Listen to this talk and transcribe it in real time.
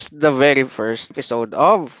the very first episode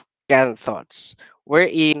of Can Thoughts,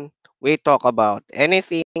 wherein we talk about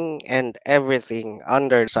anything and everything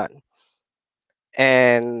under the sun.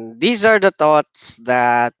 And these are the thoughts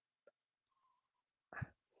that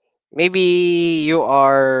maybe you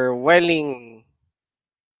are welling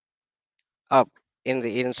up in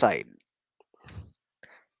the inside.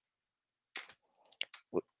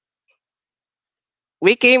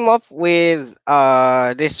 We came up with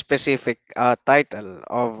this specific title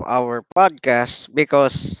of our podcast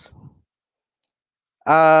because,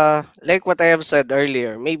 like what I have said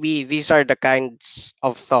earlier, maybe these are the kinds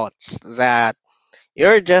of thoughts that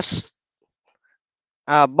you're just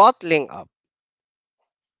bottling up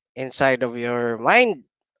inside of your mind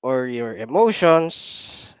or your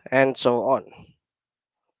emotions and so on.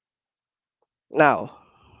 Now,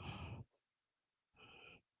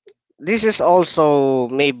 this is also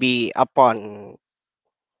maybe a pun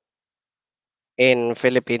in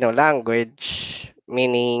Filipino language,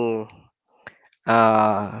 meaning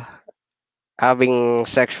uh, having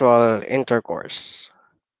sexual intercourse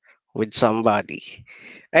with somebody.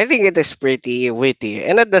 I think it is pretty witty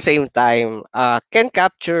and at the same time can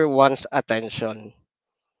capture one's attention,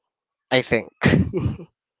 I think.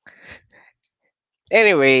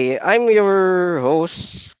 Anyway, I'm your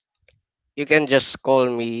host. You can just call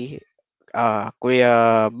me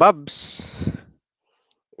Kuya Bubs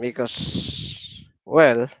because,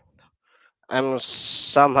 well, I'm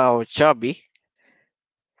somehow chubby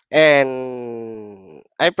and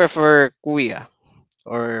I prefer Kuya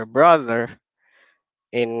or brother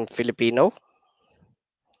in Filipino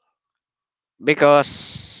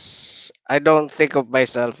because I don't think of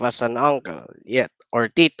myself as an uncle yet or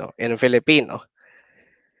tito in Filipino.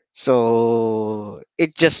 So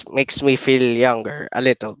it just makes me feel younger a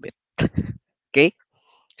little bit. Okay?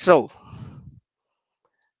 So,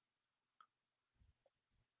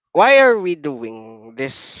 why are we doing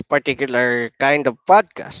this particular kind of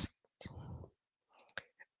podcast?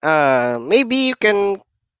 Maybe you can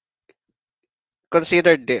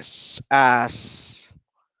consider this as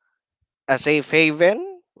a safe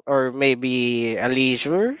haven or maybe a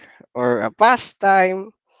leisure or a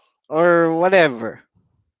pastime or whatever.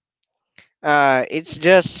 It's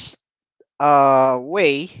just a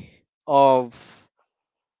way of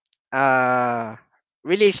uh,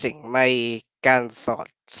 releasing my canned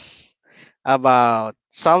thoughts about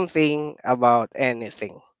something, about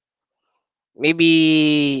anything. Maybe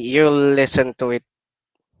you'll listen to it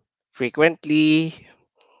frequently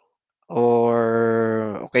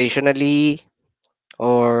or occasionally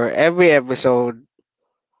or every episode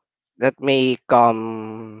that may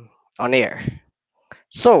come on air.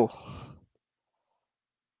 So,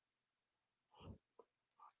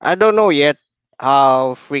 I don't know yet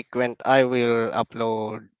how frequent I will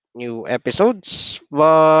upload new episodes,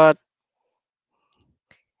 but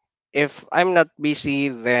if I'm not busy,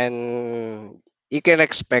 then you can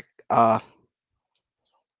expect a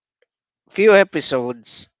few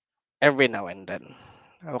episodes every now and then.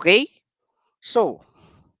 Okay? So,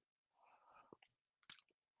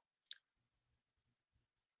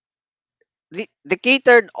 the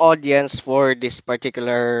catered audience for this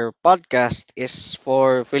particular podcast is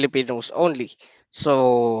for Filipinos only.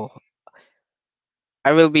 So,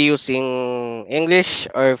 I will be using English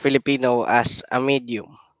or Filipino as a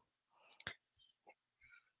medium.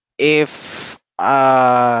 If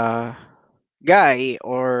a guy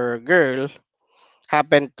or girl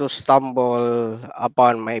happen to stumble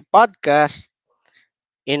upon my podcast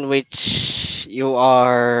in which you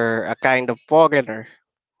are a kind of foreigner,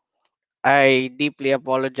 I deeply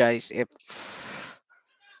apologize if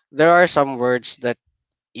there are some words that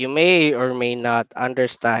you may or may not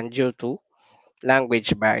understand due to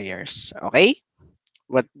language barriers. Okay?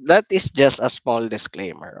 But that is just a small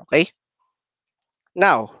disclaimer. Okay?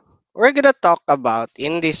 Now, we're gonna talk about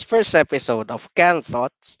in this first episode of Can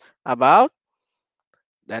Thoughts about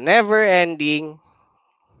the never ending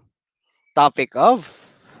topic of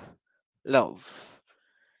love.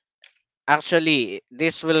 Actually,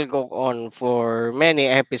 this will go on for many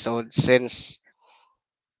episodes since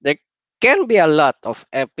there can be a lot of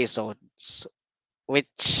episodes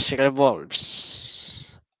which revolves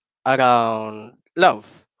around love.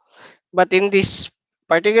 But in this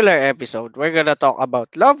particular episode, we're gonna talk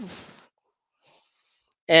about love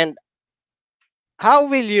and how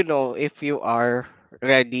will you know if you are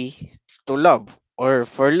ready to love or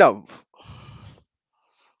for love?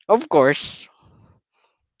 Of course,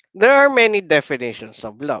 there are many definitions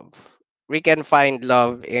of love. We can find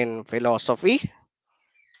love in philosophy,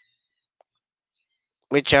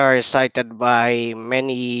 which are cited by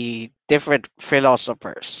many different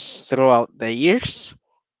philosophers throughout the years.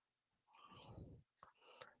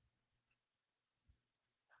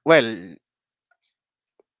 Well,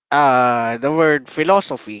 the word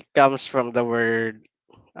philosophy comes from the word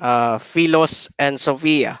philos and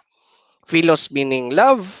sophia. Philos meaning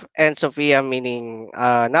love, and sophia meaning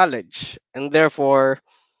knowledge, and therefore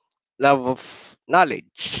love of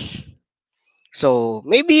knowledge. So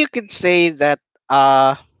maybe you could say that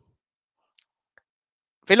uh,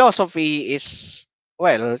 philosophy is,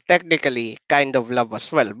 well, technically kind of love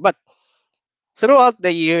as well. But throughout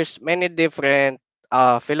the years, many different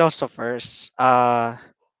philosophers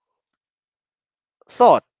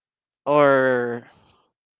thought or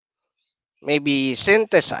maybe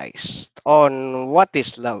synthesized on what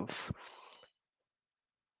is love.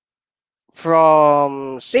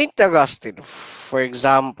 From Saint Augustine, for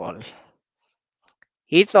example,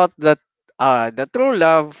 he thought that the true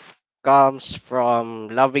love comes from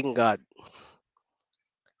loving God.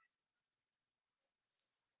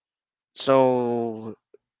 So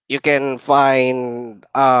you can find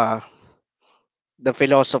the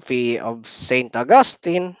philosophy of Saint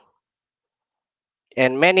Augustine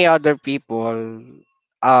and many other people,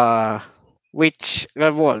 uh, which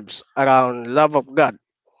revolves around love of God,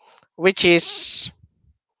 which is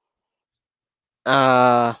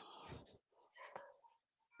uh,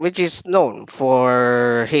 known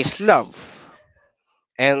for his love,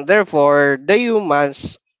 and therefore the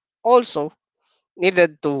humans also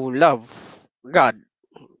needed to love God,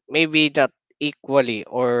 maybe not equally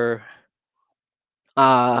or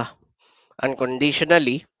uh,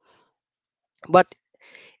 unconditionally, but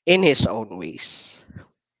in his own ways.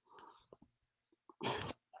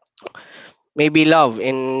 Maybe love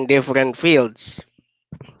in different fields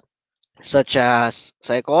such as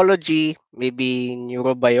psychology, maybe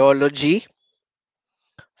neurobiology.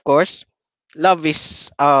 Of course, love is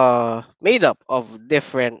made up of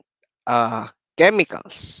different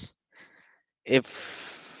chemicals.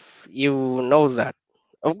 If you know that,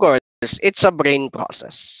 of course, it's a brain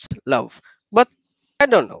process, love. But I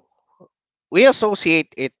don't know. We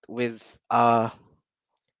associate it with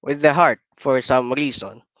the heart for some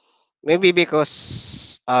reason. Maybe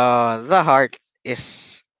because the heart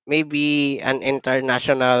is maybe an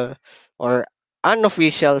international or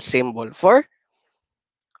unofficial symbol for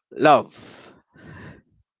love.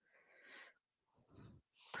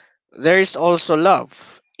 There is also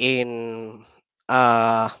love in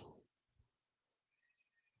uh,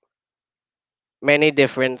 many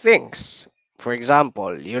different things. For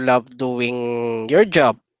example, you love doing your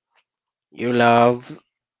job, you love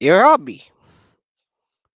your hobby.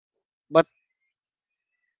 But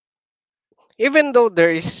even though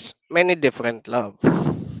there is many different love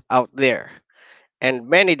out there and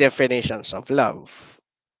many definitions of love,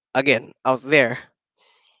 again, out there,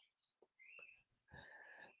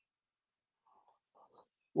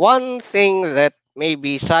 one thing that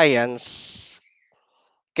maybe science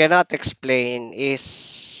cannot explain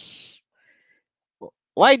is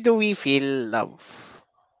why do we feel love?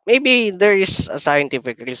 Maybe there is a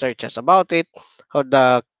scientific researches about it, how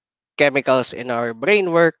the chemicals in our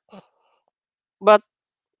brain work, but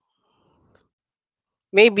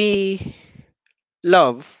maybe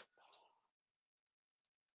love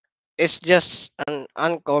is just an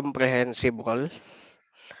incomprehensible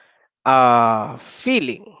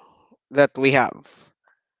feeling that we have.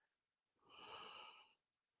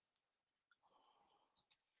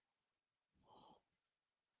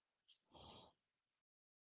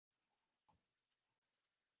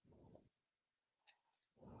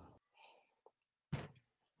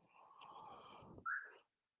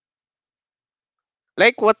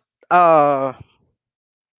 Like what uh,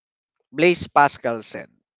 Blaise Pascal said,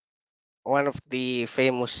 one of the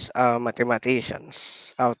famous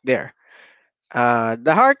mathematicians out there.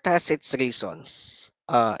 The heart has its reasons,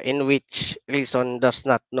 in which reason does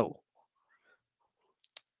not know.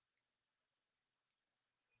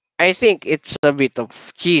 I think it's a bit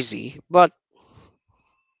of cheesy, but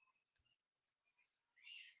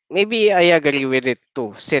maybe I agree with it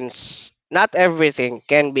too, since not everything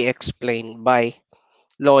can be explained by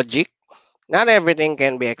logic. Not everything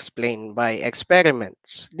can be explained by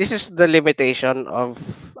experiments. This is the limitation of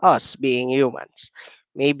us being humans.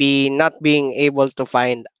 Maybe not being able to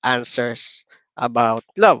find answers about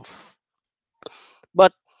love.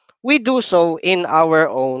 But we do so in our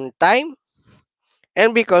own time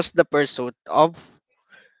and because the pursuit of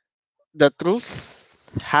the truth,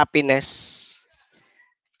 happiness,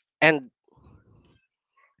 and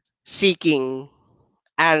seeking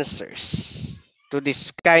answers to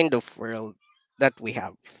this kind of world that we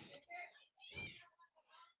have.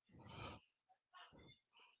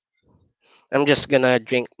 I'm just gonna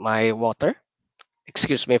drink my water.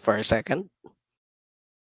 Excuse me for a second.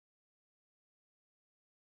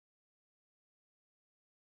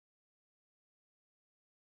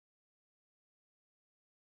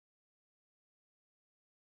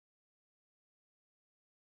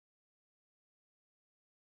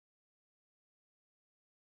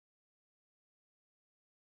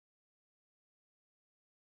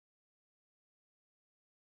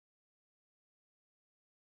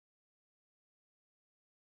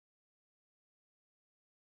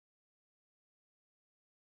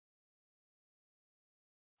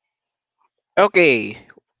 Okay,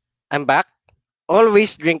 I'm back.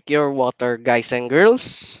 Always drink your water, guys and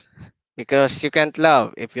girls, because you can't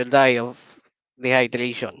love if you die of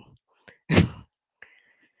dehydration.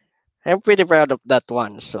 I'm pretty proud of that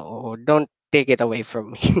one, so don't take it away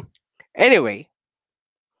from me. Anyway,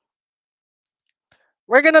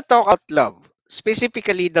 we're gonna talk about love,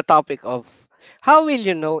 specifically the topic of how will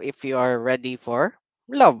you know if you are ready for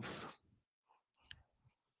love?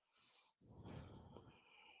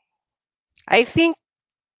 I think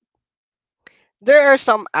there are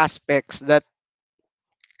some aspects that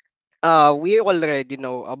we already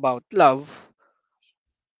know about love,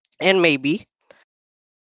 and maybe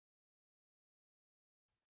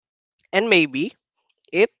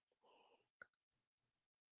it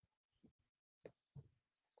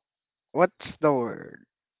what's the word?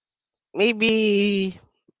 Maybe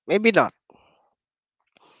not.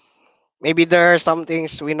 Maybe there are some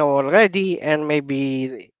things we know already, and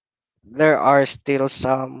maybe there are still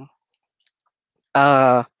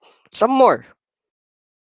uh some more.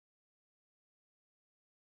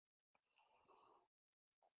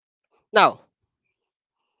 Now,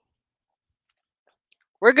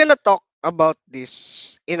 we're gonna talk about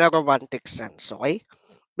this in a romantic sense, okay?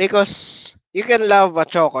 Because you can love a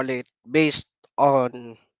chocolate based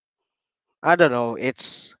on, I don't know,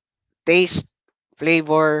 its taste,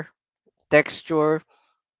 flavor, texture,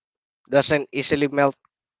 doesn't easily melt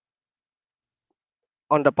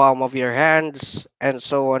on the palm of your hands, and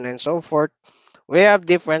so on and so forth. We have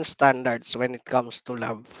different standards when it comes to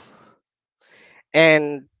love.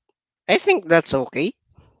 And I think that's okay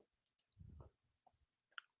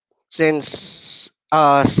since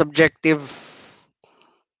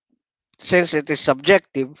since it is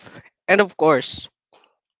subjective, and of course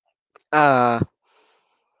uh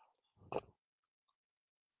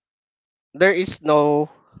there is no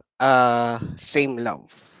same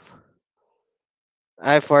love.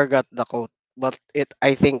 I forgot the quote, but it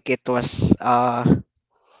I think it was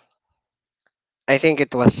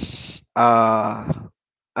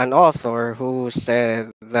an author who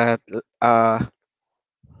said that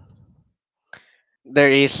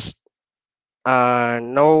there is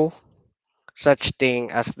no such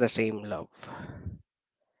thing as the same love.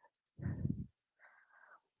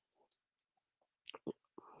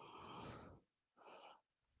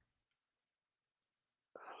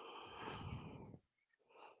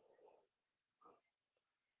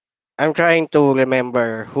 I'm trying to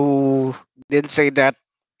remember who did say that,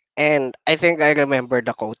 and I think I remember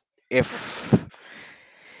the quote. If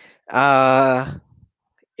uh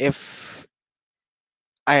if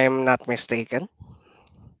I am not mistaken,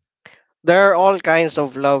 there are all kinds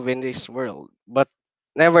of love in this world, but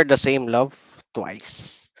never the same love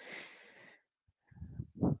twice.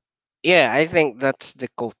 Yeah, I think that's the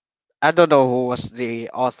quote. I don't know who was the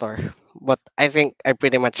author, but I think I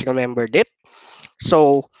pretty much remembered it.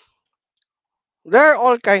 So there are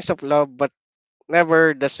all kinds of love, but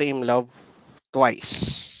never the same love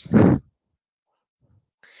twice.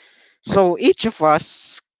 So each of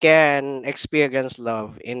us can experience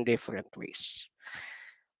love in different ways.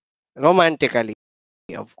 Romantically,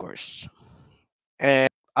 of course, and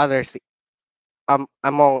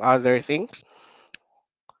among other things.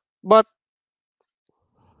 But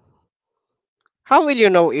how will you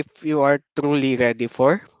know if you are truly ready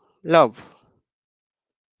for love?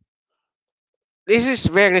 This is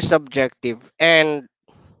very subjective, and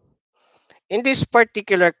in this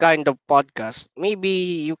particular kind of podcast,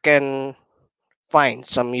 maybe you can find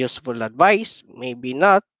some useful advice, maybe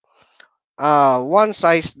not. One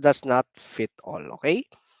size does not fit all, okay?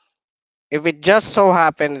 If it just so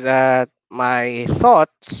happens that my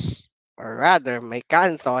thoughts, or rather my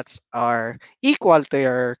canned thoughts, are equal to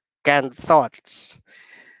your canned thoughts,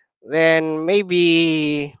 then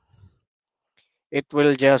maybe it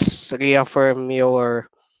will just reaffirm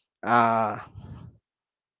uh,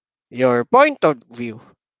 your point of view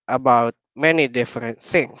about many different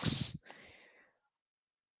things.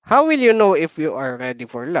 How will you know if you are ready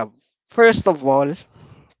for love? First of all,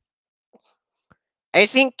 I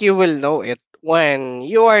think you will know it when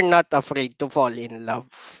you are not afraid to fall in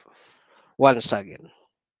love once again.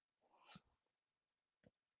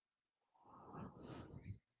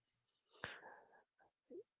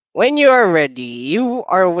 When you are ready, you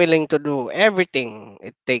are willing to do everything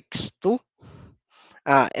it takes to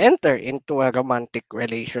enter into a romantic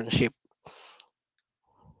relationship.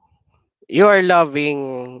 You are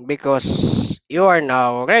loving because you are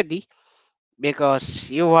now ready, because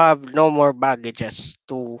you have no more baggages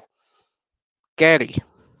to carry.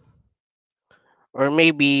 Or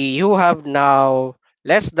maybe you have now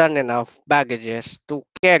less than enough baggages to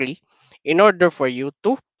carry in order for you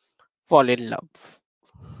to fall in love.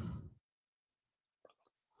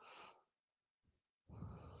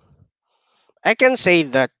 I can say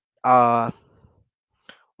that uh,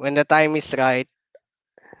 when the time is right,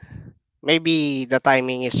 maybe the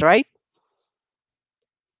timing is right.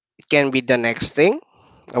 It can be the next thing,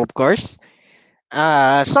 of course.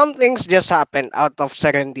 Some things just happen out of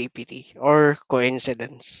serendipity or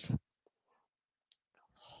coincidence.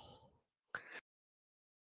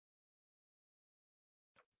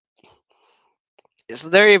 Is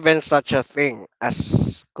there even such a thing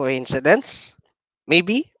as coincidence?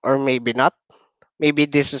 Maybe or maybe not. Maybe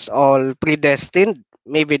this is all predestined.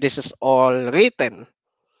 Maybe this is all written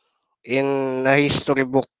in a history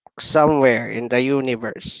book somewhere in the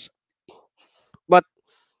universe. But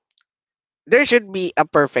there should be a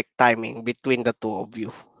perfect timing between the two of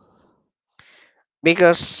you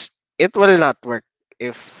because it will not work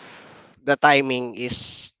if the timing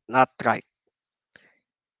is not right.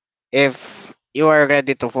 If you are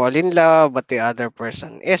ready to fall in love but the other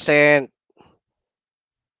person isn't,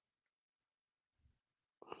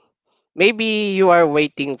 maybe you are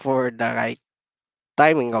waiting for the right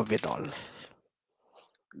timing of it all.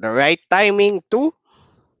 The right timing to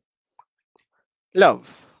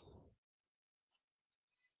love.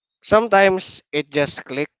 Sometimes it just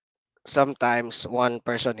clicks. Sometimes one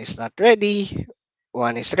person is not ready,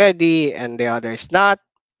 one is ready, and the other is not,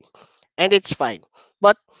 and it's fine.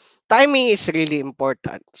 But timing is really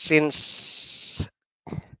important since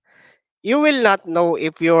you will not know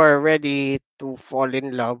if you are ready to fall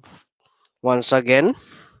in love once again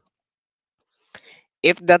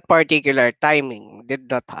if that particular timing did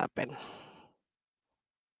not happen.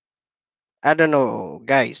 I don't know,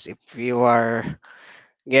 guys, if you are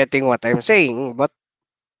getting what I'm saying, but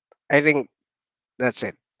I think that's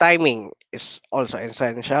it. Timing is also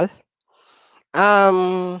essential.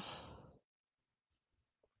 Um,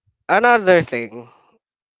 Another thing,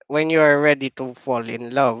 when you are ready to fall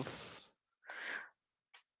in love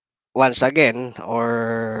once again,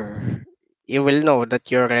 or you will know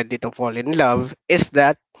that you're ready to fall in love, is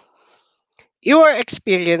that you are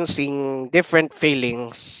experiencing different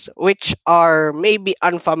feelings which are maybe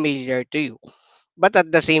unfamiliar to you, but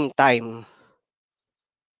at the same time,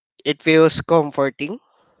 it feels comforting.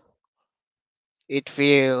 It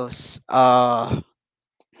feels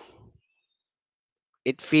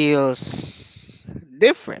it feels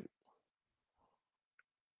different,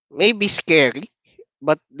 maybe scary,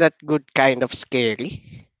 but that good kind of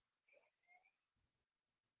scary.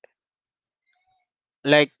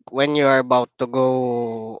 Like when you are about to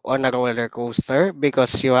go on a roller coaster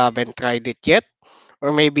because you haven't tried it yet,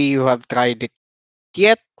 or maybe you have tried it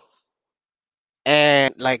yet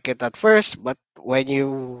and you didn't like it at first, but when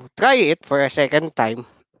you try it for a second time,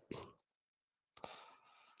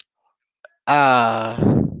 uh,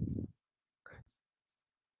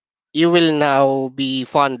 you will now be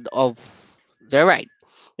fond of the ride.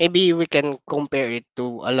 Maybe we can compare it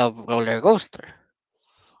to a love roller coaster.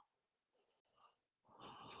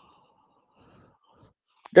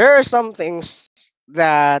 There are some things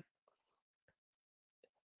that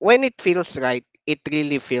when it feels right, it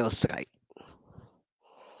really feels right.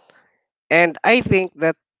 And I think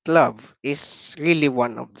that love is really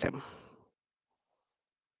one of them.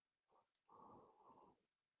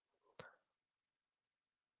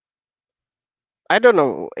 I don't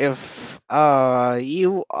know if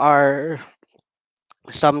you are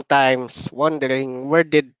sometimes wondering where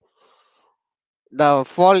did the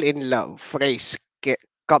fall in love phrase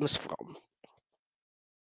comes from.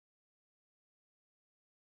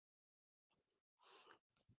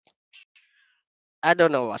 I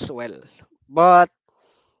don't know as well. But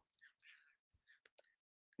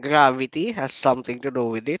gravity has something to do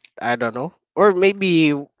with it. I don't know. Or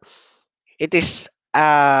maybe it is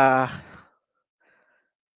a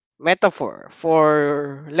metaphor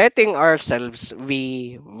for letting ourselves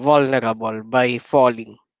be vulnerable by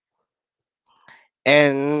falling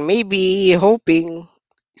and maybe hoping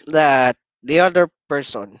that the other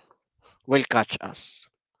person will catch us.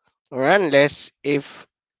 Or unless if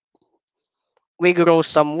we grow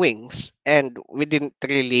some wings and we didn't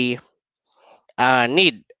really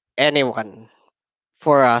need anyone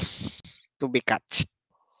for us to be catched.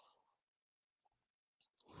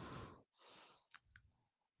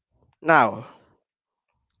 Now,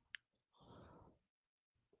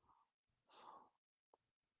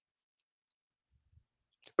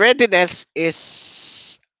 readiness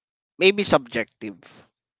is maybe subjective.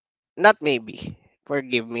 Not maybe.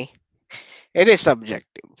 Forgive me. It is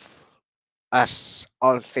subjective, as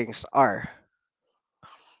all things are.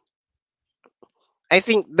 I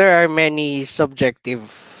think there are many subjective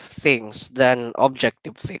things than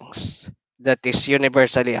objective things that is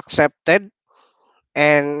universally accepted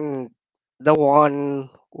and the one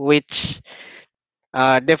which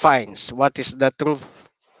defines what is the truth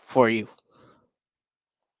for you.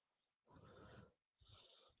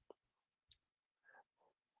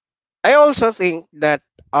 I also think that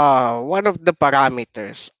one of the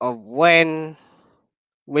parameters of when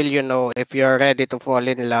will you know if you're ready to fall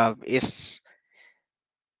in love is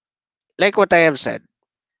like what I have said,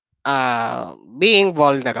 being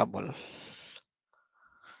vulnerable.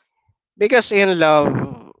 Because in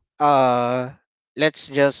love, let's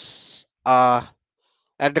just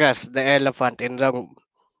address the elephant in the room.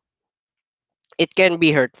 It can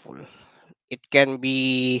be hurtful. It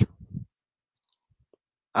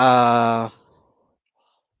uh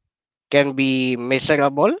can be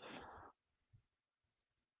miserable,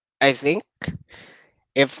 I think,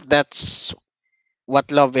 if that's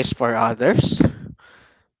what love is for others.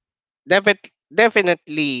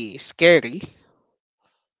 Definitely scary,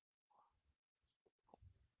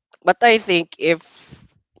 but I think if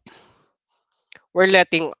we're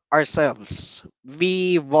letting ourselves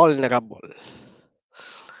be vulnerable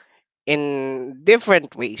in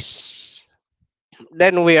different ways,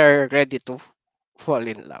 then we are ready to fall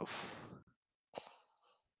in love.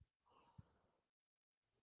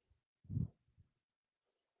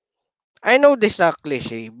 I know this is a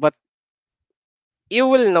cliche, but you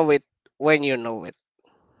will know it when you know it.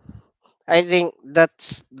 I think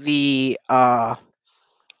that's the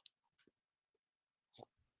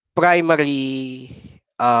primary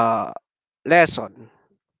lesson.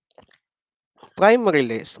 Primary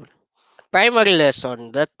lesson. Primary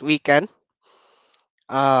lesson that we can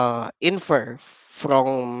infer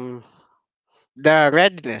from the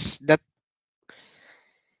readiness that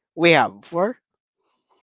we have for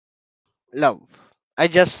love. I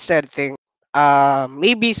just said things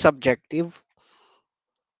maybe subjective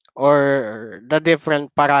or the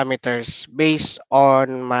different parameters based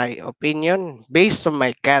on my opinion, based on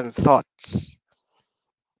my canned thoughts.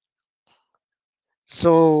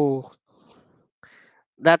 So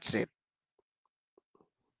that's it.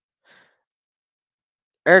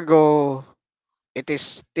 Ergo, it is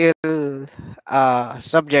still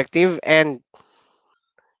subjective, and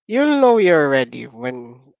you'll know you're ready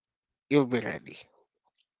when you'll be ready.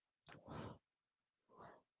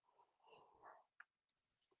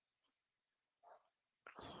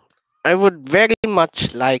 I would very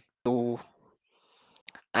much like to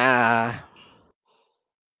uh,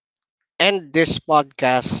 end this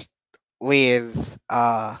podcast with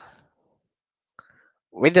a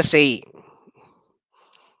saying.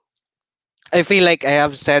 I feel like I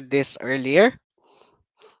have said this earlier.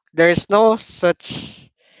 There is no such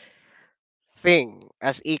thing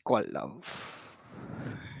as equal love.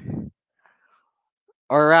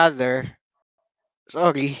 Or rather,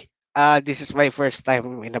 sorry, this is my first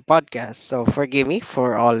time in a podcast, so forgive me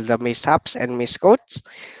for all the mishaps and misquotes.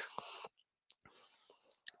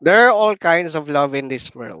 There are all kinds of love in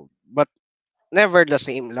this world, but never the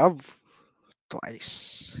same love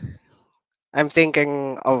twice. I'm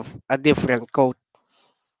thinking of a different quote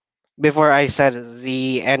before I said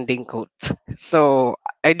the ending quote. So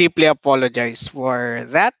I deeply apologize for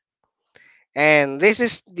that. And this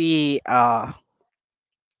is the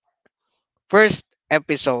first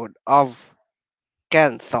episode of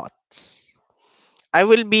Ken Thoughts. I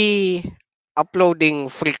will be uploading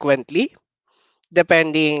frequently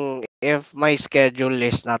depending if my schedule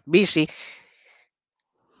is not busy.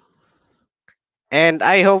 And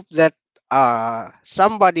I hope that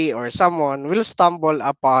somebody or someone will stumble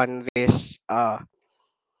upon this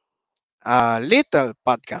little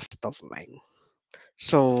podcast of mine.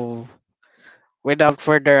 So, without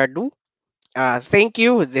further ado, thank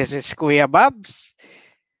you. This is Kuya Babs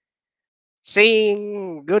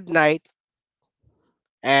saying good night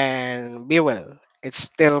and be well. It's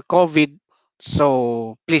still COVID,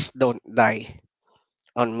 so please don't die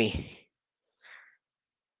on me.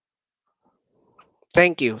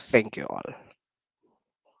 Thank you. Thank you all.